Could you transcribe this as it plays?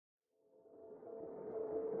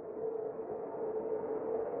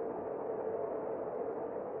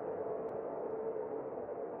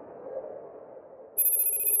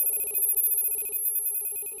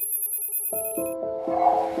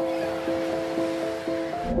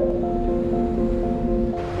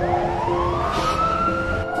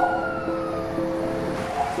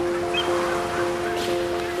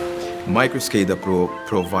MicroSCADA Pro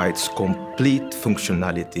provides complete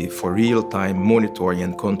functionality for real-time monitoring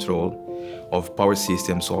and control of power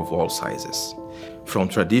systems of all sizes, from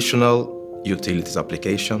traditional utilities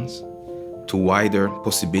applications to wider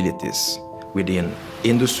possibilities within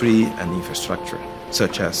industry and infrastructure,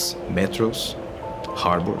 such as metros,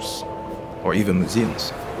 harbors, or even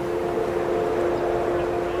museums.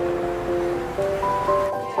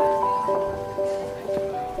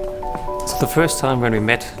 The first time when we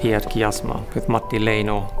met here at Kiasma with Matti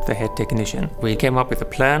Leino, the head technician, we came up with a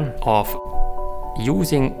plan of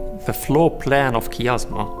using the floor plan of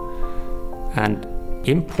Kiasma and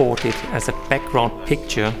import it as a background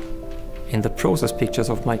picture in the process pictures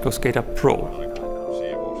of MicroSCADA Pro.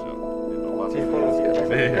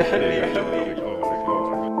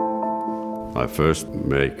 I first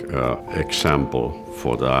make an example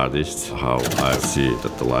for the artists, how I see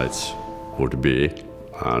that the lights would be.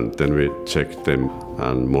 And then we check them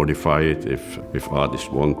and modify it if artists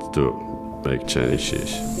want to make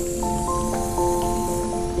changes.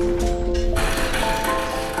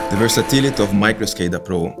 The versatility of MicroSCADA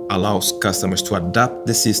Pro allows customers to adapt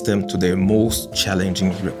the system to their most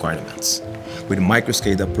challenging requirements. With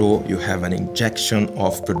MicroSCADA Pro, you have an injection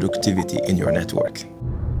of productivity in your network.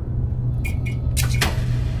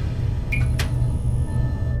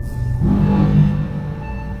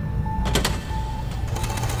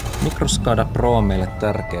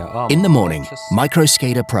 In the morning,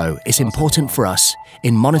 MicroSCADA Pro is important for us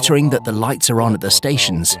in monitoring that the lights are on at the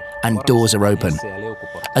stations and doors are open,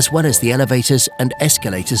 as well as the elevators and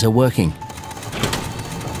escalators are working.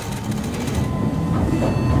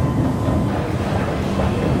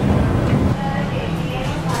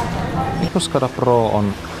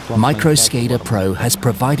 MicroSCADA Pro has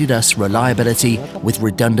provided us reliability with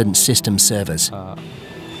redundant system servers.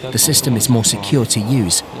 The system is more secure to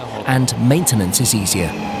use, and maintenance is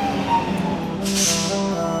easier.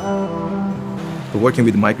 Working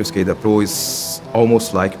with MicroSCADA Pro is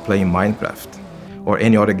almost like playing Minecraft or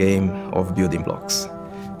any other game of building blocks.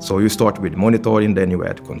 So you start with monitoring, then you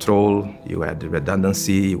add control, you add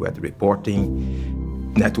redundancy, you add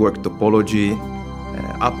reporting, network topology,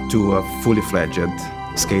 up to a fully fledged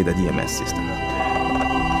SCADA DMS system.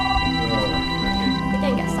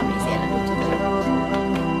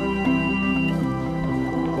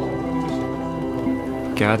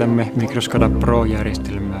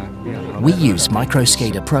 We use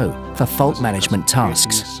MicroSCADA Pro for fault management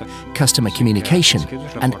tasks, customer communication,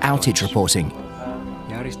 and outage reporting.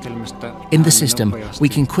 In the system, we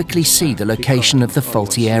can quickly see the location of the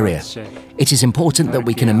faulty area. It is important that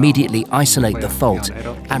we can immediately isolate the fault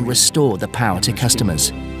and restore the power to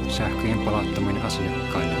customers.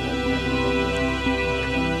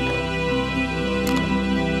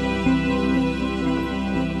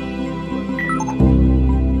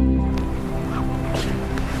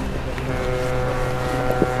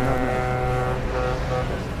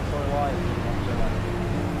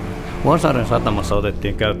 At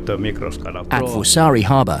Vuosaari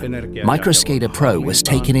Harbour, MicroSCADA Pro was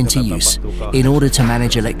taken into use in order to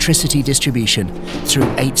manage electricity distribution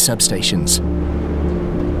through 8 substations.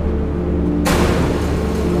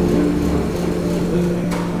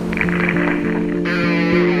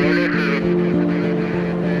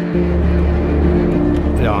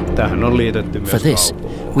 For this,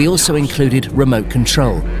 we also included remote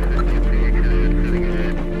control.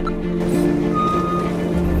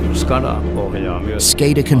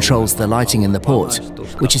 SCADA controls the lighting in the port,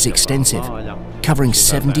 which is extensive, covering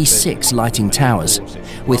 76 lighting towers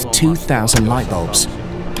with 2,000 light bulbs.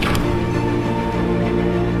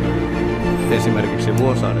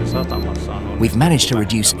 We've managed to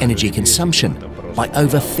reduce energy consumption by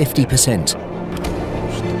over 50%.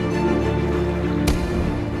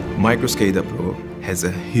 MicroSCADA Pro has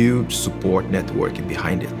a huge support network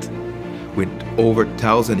behind it, with over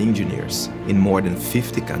 1,000 engineers in more than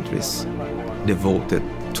 50 countries devoted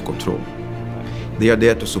to control. They are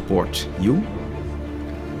there to support you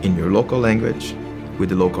in your local language with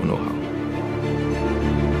the local know-how.